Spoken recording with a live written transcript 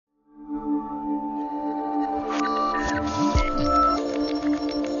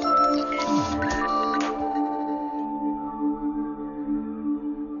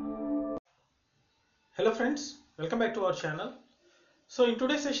welcome back to our channel. So in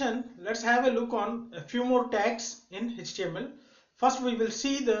today's session, let's have a look on a few more tags in HTML. First we will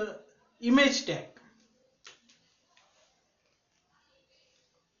see the image tag.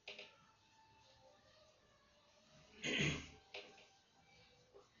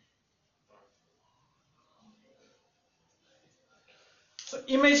 So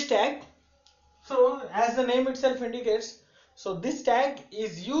image tag, so as the name itself indicates, so this tag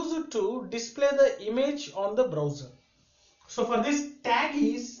is used to display the image on the browser. So for this tag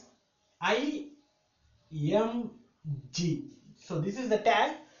is img. So this is the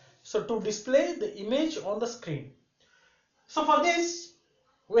tag, so to display the image on the screen. So for this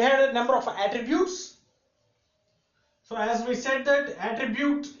we had a number of attributes. So as we said that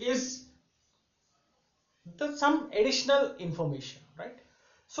attribute is some additional information, right?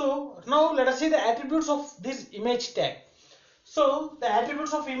 So now let us see the attributes of this image tag. So the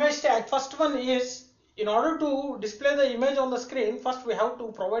attributes of image tag, first one is, in order to display the image on the screen, first we have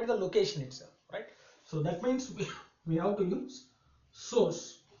to provide the location itself, right? So that means we have to use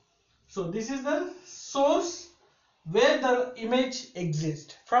source. So this is the source where the image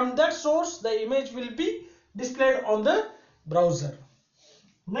exists. From that source the image will be displayed on the browser.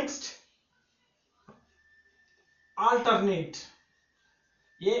 Next, alternate,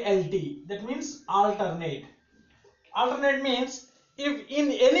 ALT, that means alternate. Alternate means if in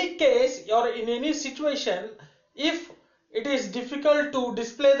any case or in any situation, if it is difficult to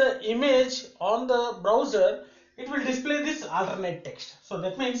display the image on the browser, it will display this alternate text. So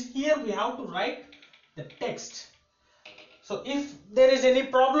that means here we have to write the text. So if there is any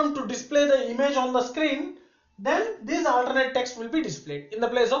problem to display the image on the screen, then this alternate text will be displayed in the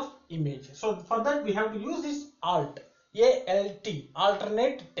place of image. So for that we have to use this alt, ALT,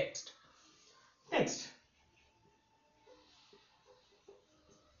 alternate text. Next,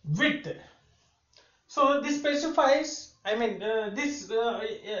 width. So this specifies,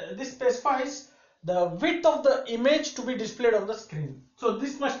 this specifies the width of the image to be displayed on the screen. So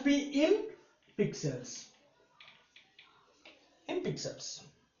this must be in pixels. In pixels,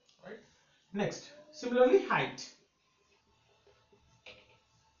 right? Next, similarly height.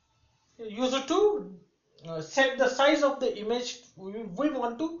 Used to set the size of the image we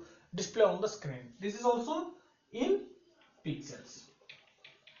want to display on the screen. This is also in pixels.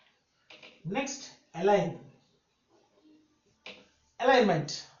 Next, align.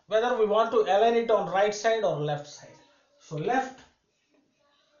 Alignment, whether we want to align it on right side or left side. So left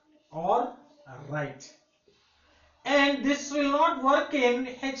or right. And this will not work in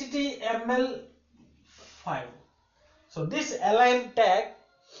HTML5. So this align tag,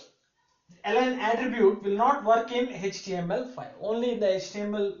 align attribute will not work in HTML5. Only in the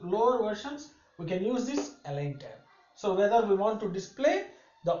HTML lower versions we can use this align tag. So whether we want to display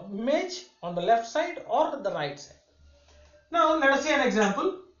the image on the left side or the right side. Now let us see an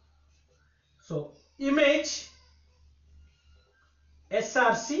example. So image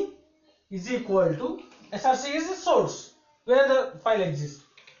src is equal to, src is the source where the file exists.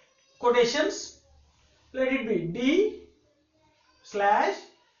 Quotations, let it be d slash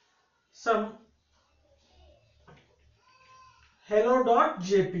some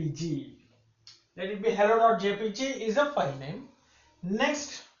hello.jpg. Let it be hello.jpg is a file name.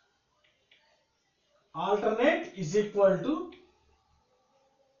 Next, alternate is equal to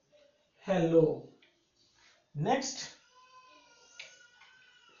hello. Next,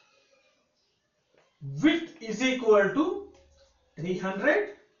 width is equal to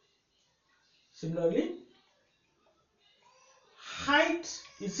 300. Similarly, height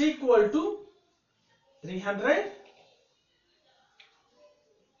is equal to 300.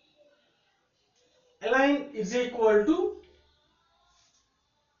 Align is equal to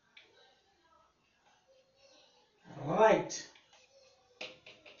right.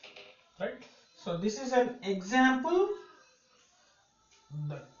 Right. So this is an example,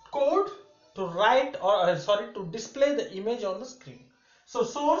 the code to write or to display the image on the screen. So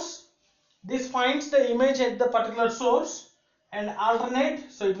source, this finds the image at the particular source, and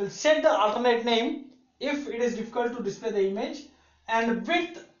alternate, so it will set the alternate name if it is difficult to display the image, and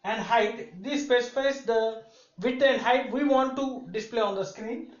width and height, this specifies the width and height we want to display on the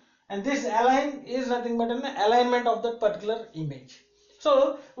screen, and this align is nothing but an alignment of that particular image.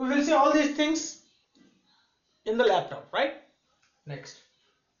 So we will see all these things in the laptop, right? Next,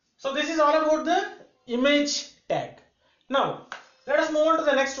 so this is all about the image tag. Now let us move on to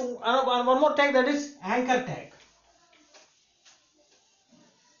the next one more tag, that is anchor tag.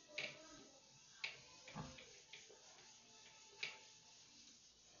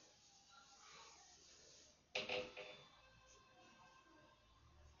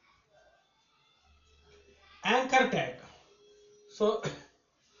 Anchor So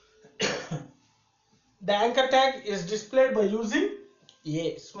the anchor tag is displayed by using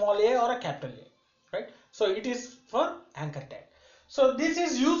a small a or a capital A, right? So it is for anchor tag. So this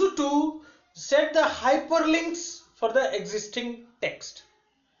is used to set the hyperlinks for the existing text.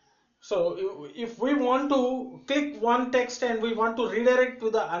 So if we want to click one text and we want to redirect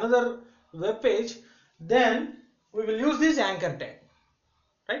to the another web page, then we will use this anchor tag,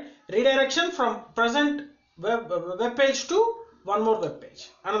 right? Redirection from present web page to one more web page,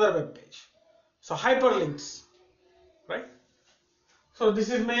 another web page. So hyperlinks, right? So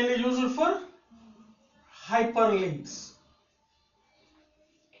this is mainly used for hyperlinks.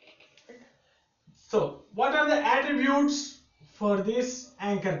 So what are the attributes for this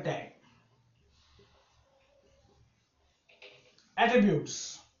anchor tag?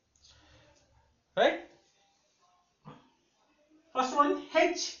 Attributes, right? First one,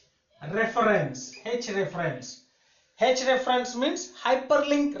 H reference. H reference. H reference means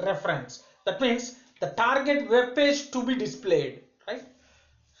hyperlink reference. That means the target web page to be displayed, right?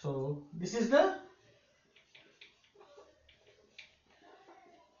 So this is the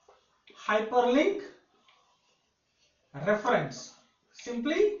hyperlink reference.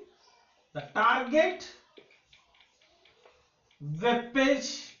 Simply the target web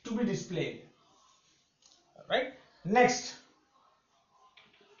page to be displayed, right? Next,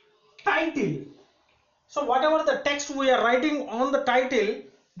 title. So whatever the text we are writing on the title,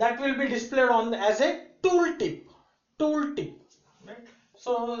 that will be displayed on as a tooltip. Tooltip, right?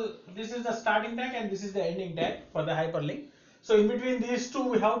 So this is the starting tag and this is the ending tag for the hyperlink. So in between these two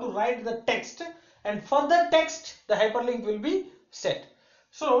we have to write the text, and for the text the hyperlink will be set.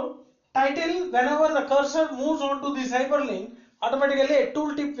 So title, whenever the cursor moves on to this hyperlink, automatically a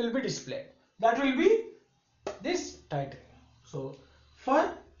tooltip will be displayed. That will be this title. So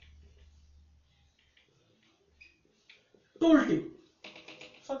for tooltip.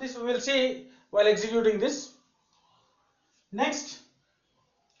 So this we will see while executing this. Next,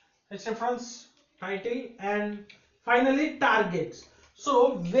 let's reference, title, and finally targets.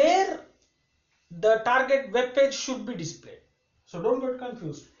 So where the target web page should be displayed. So don't get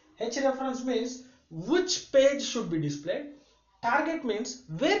confused. H reference means which page should be displayed. Target means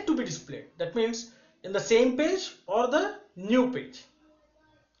where to be displayed. That means in the same page or the new page.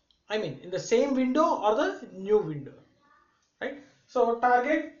 I mean in the same window or the new window, right? So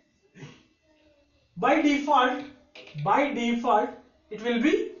target, by default it will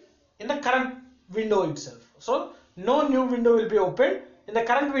be in the current window itself. So no new window will be opened. In the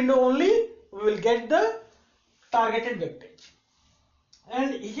current window only we will get the targeted web page.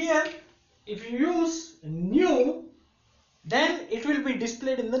 And here if you use new, then it will be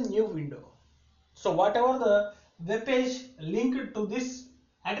displayed in the new window. So whatever the web page linked to this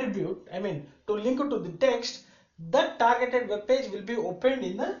attribute, I mean to link to the text, that targeted web page will be opened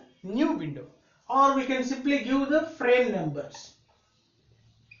in the new window. Or we can simply give the frame numbers.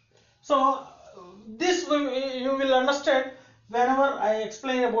 So this you will understand whenever I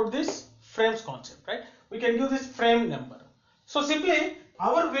explain about this frames concept, right? We can give this frame number. So simply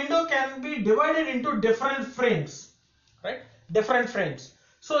our window can be divided into different frames, right? Different frames.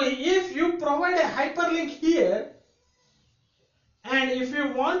 So if you provide a hyperlink here, and if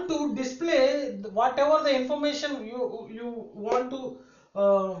you want to display whatever the information you want to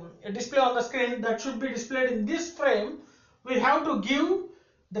display on the screen, that should be displayed in this frame, we have to give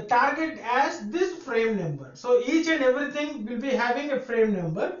the target as this frame number. So each and everything will be having a frame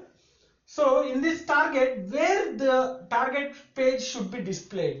number. So in this target, where the target page should be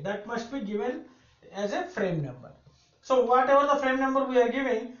displayed, that must be given as a frame number. So whatever the frame number we are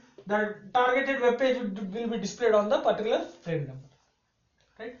giving, the targeted web page will be displayed on the particular frame number.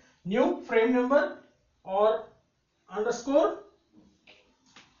 Right? New frame number or underscore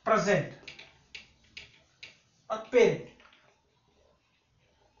present or parent.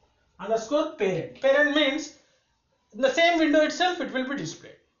 Underscore parent. Parent means in the same window itself it will be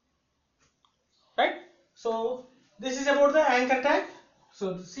displayed. Right? So this is about the anchor tag.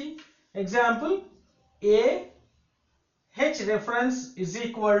 So see example, a h reference is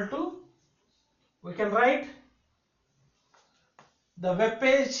equal to, we can write the web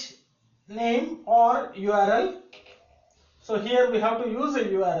page name or URL. So here we have to use a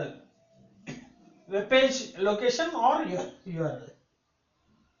URL, web page location or URL.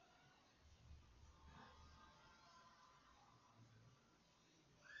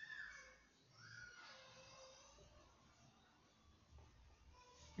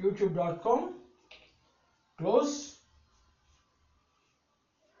 youtube.com, close,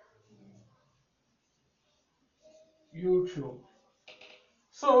 YouTube.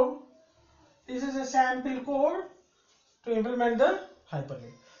 So this is a sample code to implement the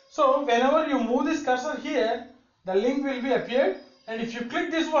hyperlink. So whenever you move this cursor here, the link will be appeared, and if you click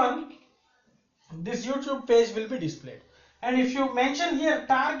this one, this YouTube page will be displayed. And if you mention here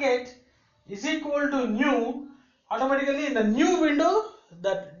target is equal to new, automatically in the new window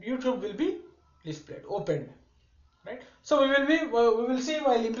that YouTube will be displayed, opened, right? So we will see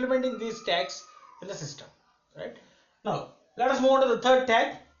while implementing these tags in the system, right? Now let us move on to the third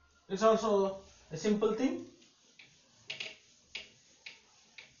tag. It's also a simple thing.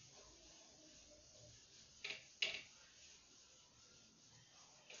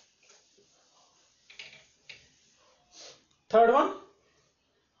 Third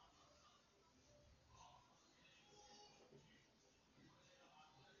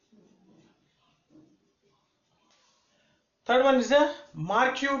one, is a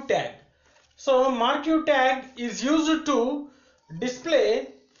Marquee tag. So Marquee tag is used to display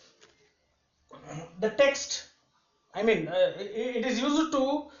the text. I mean, it is used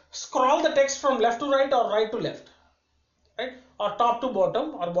to scroll the text from left to right or right to left, right, or top to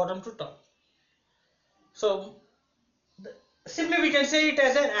bottom or bottom to top. So simply we can say it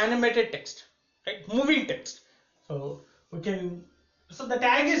as an animated text, right, moving text. So we can, so the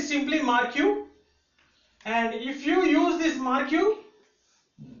tag is simply Marquee, and if you use this Marquee,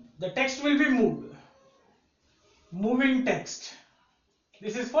 the text will be moved. Moving text.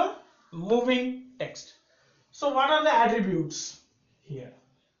 This is for moving text. So what are the attributes here?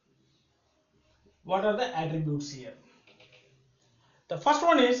 What are the attributes here? The first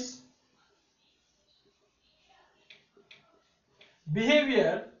one is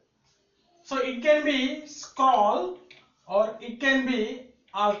behavior. So it can be scroll or it can be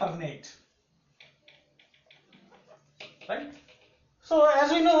alternate, right? So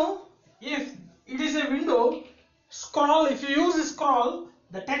as we know, if it is a window, scroll, if you use scroll,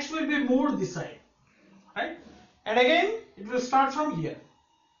 the text will be moved this side, right? And again it will start from here,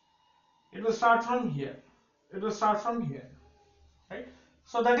 it will start from here, it will start from here, right?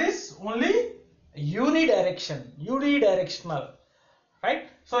 So that is only unidirectional, right?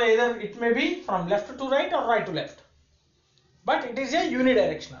 So either it may be from left to right or right to left, but it is a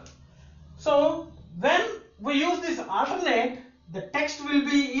unidirectional. So when we use this alternate, the text will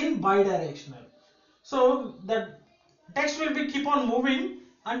be in bidirectional. So the text will be keep on moving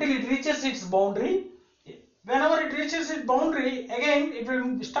until it reaches its boundary. Whenever it reaches its boundary, again it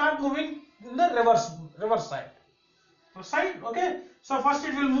will start moving in the reverse side. Okay. So first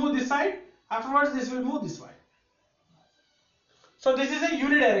it will move this side. Afterwards, this will move this way. So this is a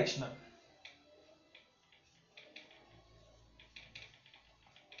unidirectional.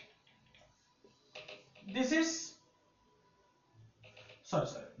 This is sorry.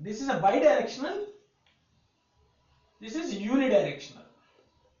 This is a bidirectional. This is unidirectional.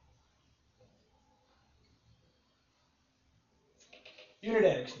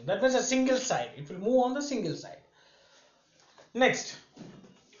 Unidirectional. That means a single side. It will move on the single side. Next.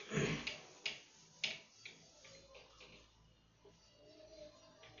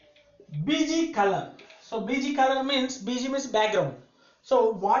 BG color. So BG color means BG means background.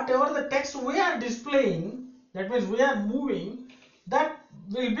 So whatever the text we are displaying, that means we are moving, that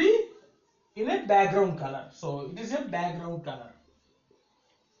will be in a background color. So it is a background color.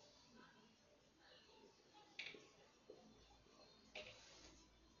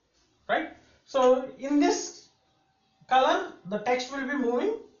 Right? So in this color, the text will be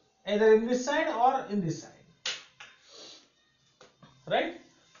moving either in this side or in this side. Right?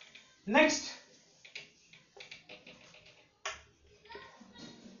 Next.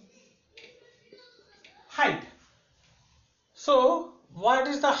 Height. So what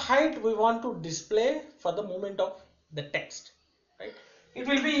is the height we want to display for the movement of the text, right? It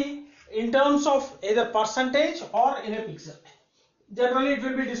will be in terms of either percentage or in a pixel. Generally it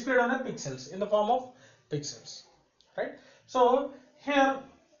will be displayed on a pixels, in the form of pixels, right? So here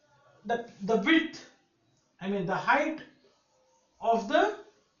the width, I mean the height of the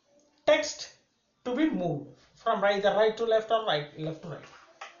text to be moved from either right to left or left to right.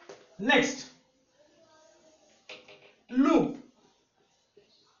 Next, loop.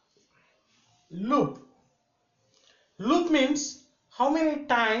 Loop means how many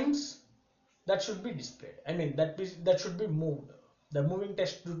times that should be displayed. I mean that should be moved. The moving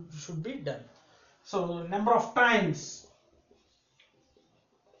text should be done. So number of times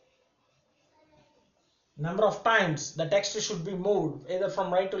the text should be moved either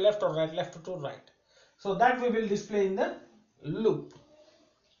from right to left or left to right. So that we will display in the loop.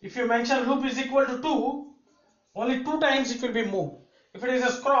 If you mention loop is equal to 2, only 2 times it will be moved. If it is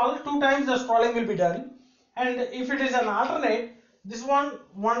a scroll, 2 times the scrolling will be done. And if it is an alternate, this one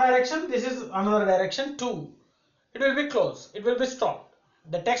direction, this is another direction 2. it will be closed, it will be stopped.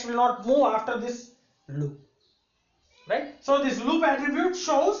 The text will not move after this loop, right? So this loop attribute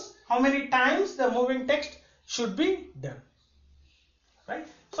shows how many times the moving text should be done, right?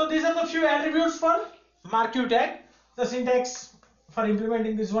 So these are the few attributes for Marquee tag. The syntax for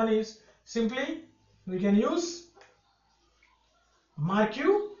implementing this one is simply we can use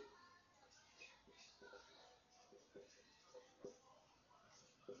Marquee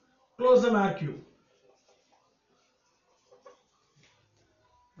close the Marquee,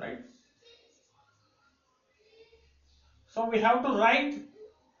 right? So we have to write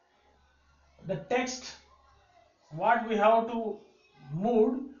the text what we have to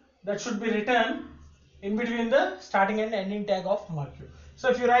move that should be written in between the starting and ending tag of Marquee. So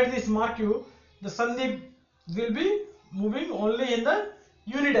if you write this Marquee, the Sundeep will be moving only in the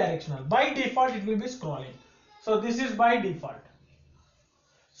unidirectional. By default it will be scrolling. So this is by default.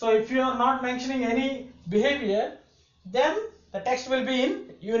 So if you are not mentioning any behavior, then the text will be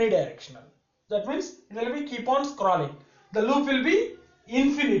in unidirectional. That means it will be keep on scrolling. The loop will be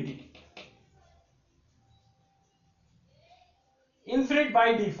infinity. Infinite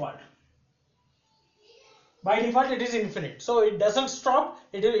by default. By default it is infinite, so it doesn't stop.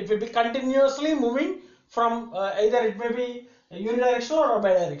 It will be continuously moving from either it may be unidirectional or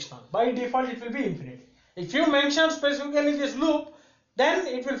bidirectional. By default it will be infinite. If you mention specifically this loop, then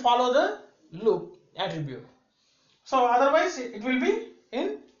it will follow the loop attribute. So otherwise it will be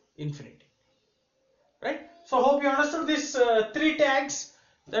in infinity, right? So hope you understood these three tags,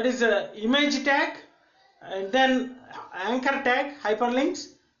 that is image tag, and then anchor tag,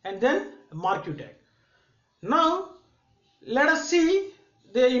 hyperlinks, and then Marquee tag. Now let us see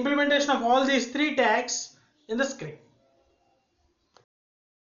the implementation of all these three tags in the screen.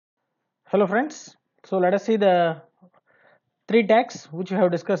 Hello friends, so let us see the three tags which we have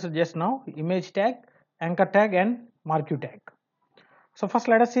discussed just now: image tag, anchor tag, and Marquee tag. So first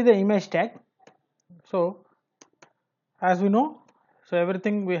let us see the image tag. So as we know, so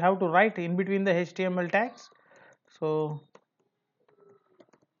everything we have to write in between the HTML tags. So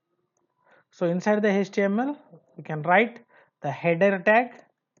inside the HTML we can write the header tag.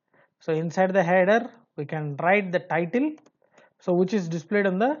 So inside the header we can write the title, so which is displayed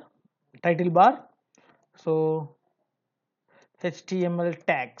on the title bar. So HTML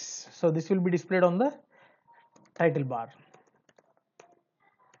tags, so this will be displayed on the title bar.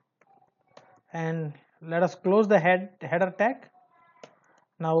 And let us close the header tag.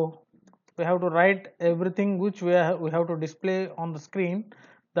 Now we have to write everything which we have to display on the screen,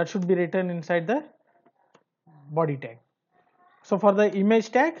 that should be written inside the body tag. So for the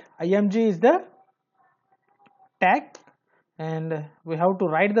image tag, img is the tag, and we have to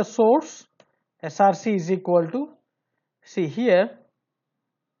write the source. src is equal to, see here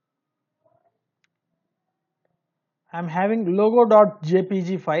I am having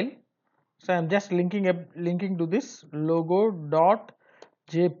logo.jpg file, so I am just linking to this logo.jpg,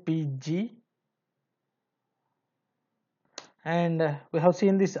 and we have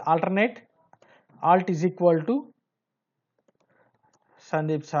seen this alternate, alt is equal to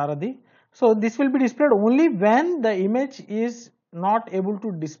Sundeep Saradhi. So this will be displayed only when the image is not able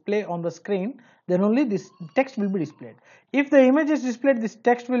to display on the screen, then only this text will be displayed. If the image is displayed, this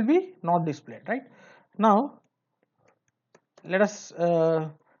text will be not displayed, right? Now let us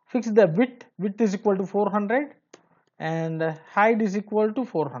fix the width is equal to 400 and height is equal to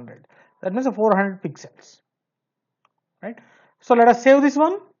 400, that means 400 pixels, right? So let us save this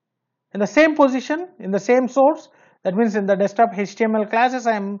one in the same position, in the same source, that means in the desktop HTML classes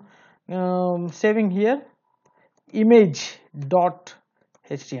I am saving here image.html,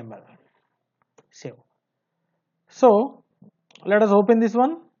 save. So let us open this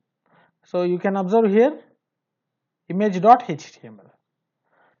one. So you can observe here image.html.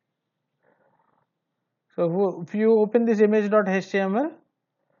 So if you open this image.html,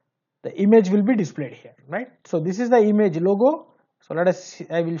 the image will be displayed here, right? So this is the image logo. So let us see,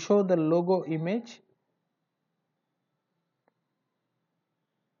 I will show the logo image.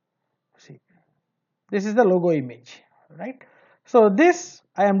 See, this is the logo image, right? So this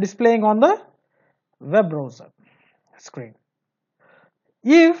I am displaying on the web browser screen.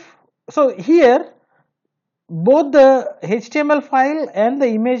 If so, here both the HTML file and the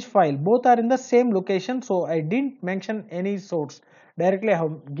image file both are in the same location, so I didn't mention any source, directly I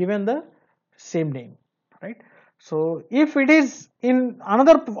have given the same name, right? So if it is in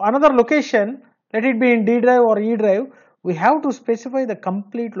another location, let it be in D drive or E drive, we have to specify the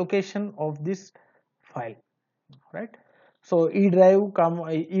complete location of this file, right? So E drive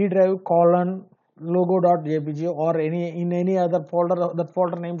colon logo.jpg or any other folder, that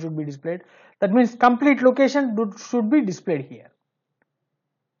folder name should be displayed. That means complete location should be displayed here,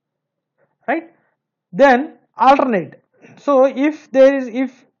 right? Then alternate. So if there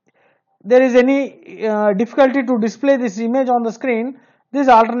is any difficulty to display this image on the screen, this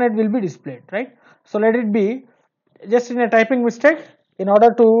alternate will be displayed, right? So let it be, just in a typing mistake, in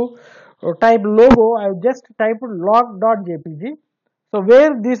order to type logo, I have just typed log.jpg. So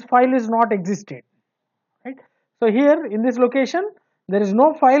where this file is not existed, right? So here in this location there is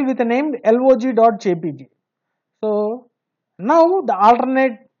no file with the name log.jpg. So now the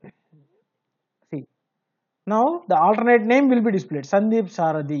alternate, see, now the alternate name will be displayed, Sundeep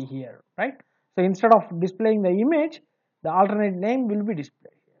Saradhi here, right? So instead of displaying the image, the alternate name will be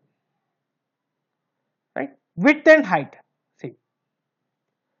displayed here, right? Width and height. See,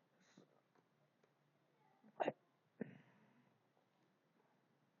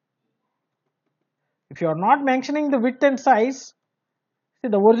 if you are not mentioning the width and size, see,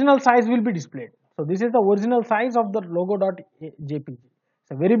 the original size will be displayed. So this is the original size of the logo.jpg.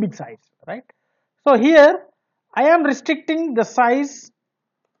 It's a very big size, right? So here I am restricting the size.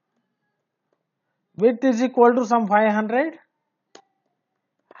 Width is equal to some 500,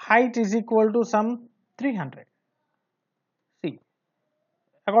 height is equal to some 300. See,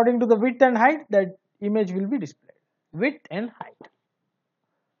 according to the width and height, that image will be displayed. Width and height,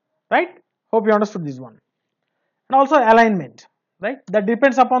 right? Hope you understood this one. And also alignment, right? That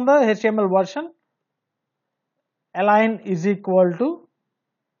depends upon the HTML version. Align is equal to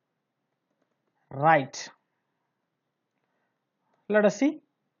right. Let us see.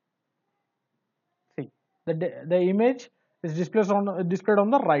 See, the image is displayed on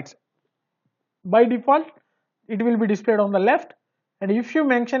the right side. By default, it will be displayed on the left, and if you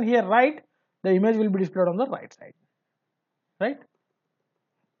mention here right, the image will be displayed on the right side, right?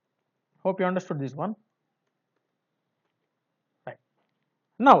 Hope you understood this one. Right.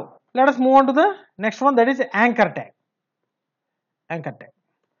 Now let us move on to the next one, that is anchor tag. Anchor tag.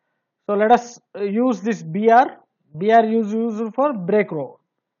 So let us use this br. Br used for break row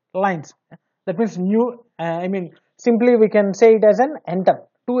lines. That means new. Simply we can say it as an enter,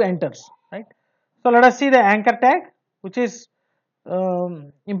 two enters, right? So let us see the anchor tag, which is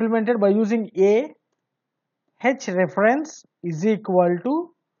implemented by using a h reference is equal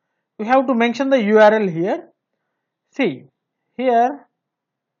to, you have to mention the URL here. See, here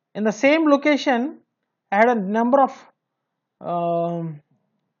in the same location I had a number of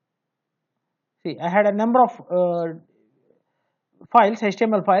files,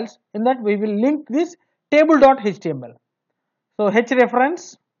 HTML files. In that we will link this table.html. So h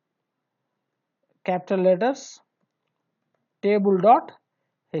reference, capital letters,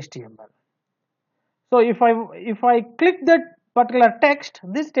 table.html. So if I click that particular text,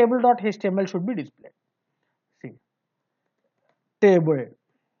 this table.html should be displayed. See, table,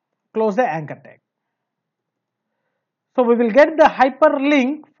 close the anchor tag. So we will get the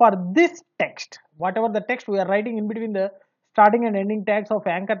hyperlink for this text, whatever the text we are writing in between the starting and ending tags of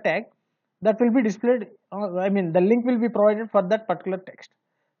anchor tag, that will be displayed. The link will be provided for that particular text.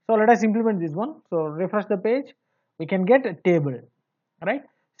 So let us implement this one. So refresh the page, we can get a table, right?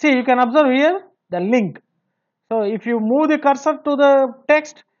 See, you can observe here the link. So if you move the cursor to the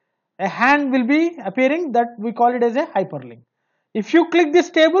text, a hand will be appearing, that we call it as a hyperlink. If you click this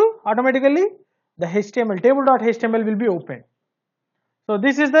table, automatically the HTML, table.html will be opened. So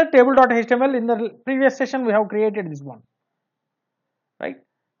this is the table.html. In the previous session we have created this one, right?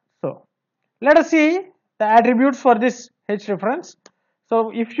 So let us see the attributes for this h reference.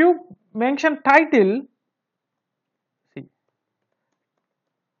 So if you mention title, see,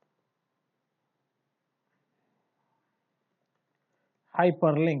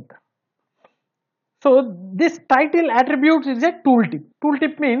 hyperlink. So this title attribute is a tooltip.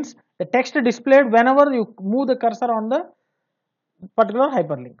 Tooltip means the text displayed whenever you move the cursor on the particular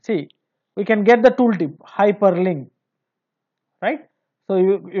hyperlink. See, we can get the tooltip hyperlink, right? So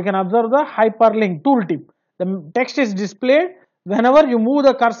you can observe the hyperlink tooltip. The text is displayed whenever you move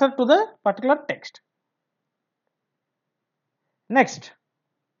the cursor to the particular text. Next,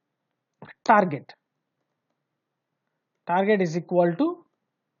 target. Target is equal to,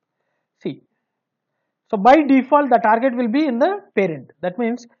 see, so by default the target will be in the parent. That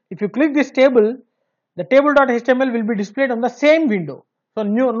means if you click this table, the table.html will be displayed on the same window. So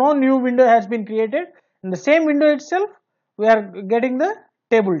no new window has been created. In the same window itself, we are getting the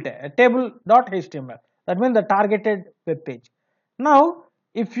table.html. That means the targeted web page. Now,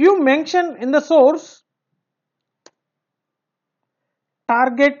 if you mention in the source,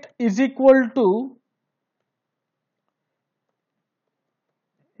 target is equal to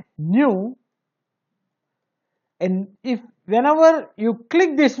new and if whenever you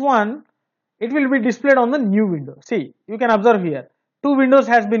click this one, it will be displayed on the new window. See, you can observe here, two windows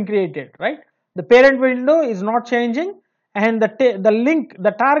has been created, right? The parent window is not changing, and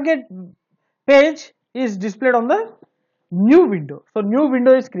the target page is displayed on the new window. So new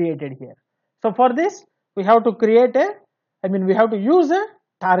window is created here. So for this, we have to create a, we have to use a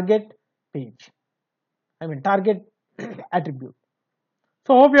target page, target attribute.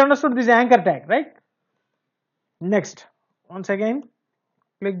 So hope you understood this anchor tag, right? Next, once again,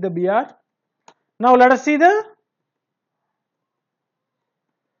 click the BR. Now let us see the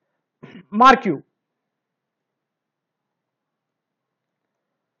Marquee.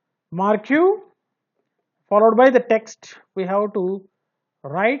 Marquee followed by the text we have to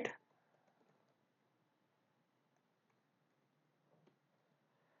write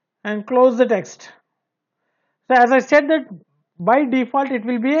and close the text. So as I said that by default it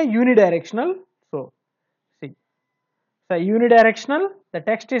will be a unidirectional. So see, so unidirectional, the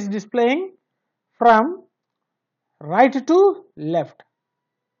text is displaying from right to left,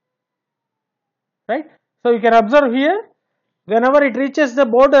 right? So you can observe here, whenever it reaches the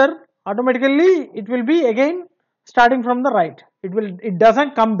border, automatically it will be again starting from the right. It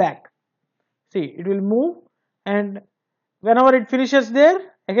doesn't come back. See, it will move, and whenever it finishes there,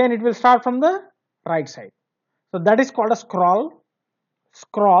 again it will start from the right side. So that is called a scroll,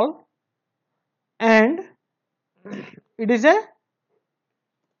 and it is a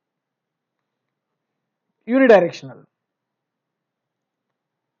unidirectional.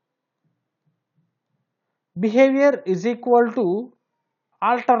 Behavior is equal to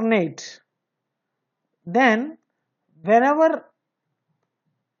alternate. Then whenever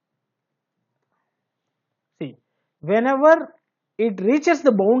whenever it reaches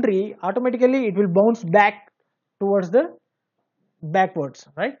the boundary, automatically it will bounce back towards the backwards,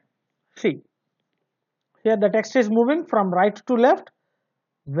 right? See, here the text is moving from right to left.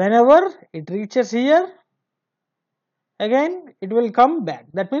 Whenever it reaches here, again it will come back.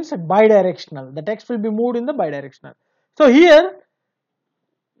 That means bidirectional. The text will be moved in the bidirectional. So here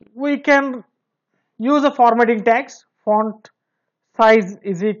we can use a formatting tags. Font size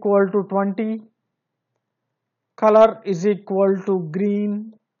is equal to 20, color is equal to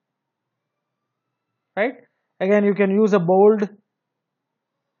green, right? Again you can use a bold,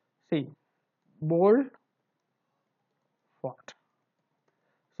 see, bold font.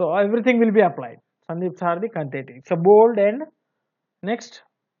 So everything will be applied. Sundeep, Saradhi, Kanthety. It's a bold, and next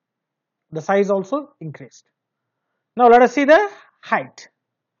the size also increased. Now let us see the height.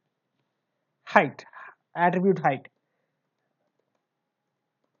 Attribute height.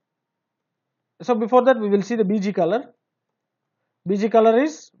 So before that we will see the BG color. BG color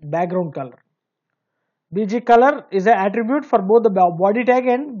is background color. BG color is an attribute for both the body tag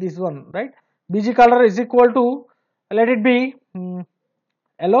and this one, right? BG color is equal to, let it be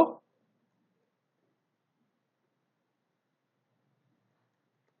yellow.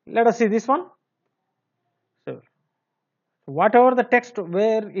 Let us see this one. So whatever the text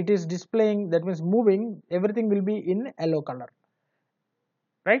where it is displaying, that means moving, everything will be in yellow color,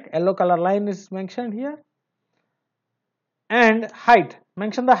 right? Yellow color line is mentioned here. And height,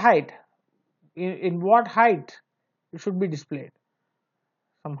 mention the height, in what height it should be displayed,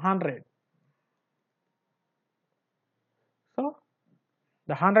 some 100. So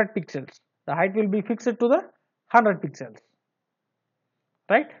the 100 pixels, the height will be fixed to the 100 pixels,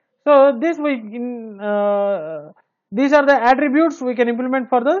 right? So this these are the attributes we can implement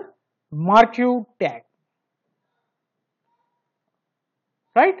for the Marquee tag,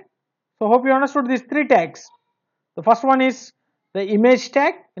 right? So hope you understood these three tags. The first one is the image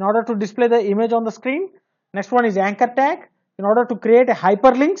tag, in order to display the image on the screen. Next one is anchor tag, in order to create a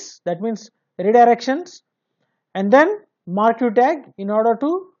hyperlinks, that means redirections. And then Marquee tag, in order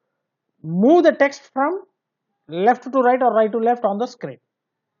to move the text from left to right or right to left on the screen.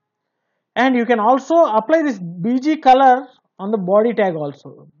 And you can also apply this BG color on the body tag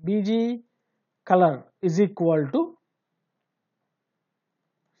also. BG color is equal to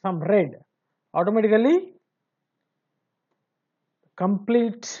some red. Automatically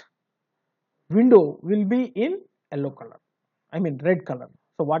complete window will be in yellow color, red color.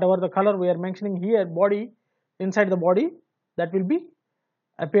 So whatever the color we are mentioning here, body, inside the body, that will be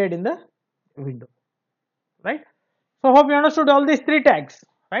appeared in the window, right? So hope you understood all these three tags,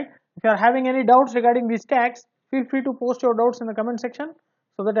 right? If you are having any doubts regarding these tags, feel free to post your doubts in the comment section,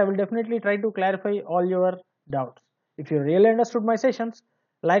 so that I will definitely try to clarify all your doubts. If you really understood my sessions,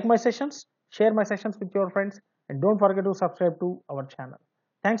 like my sessions, share my sessions with your friends, and don't forget to subscribe to our channel.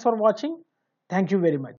 Thanks for watching. Thank you very much.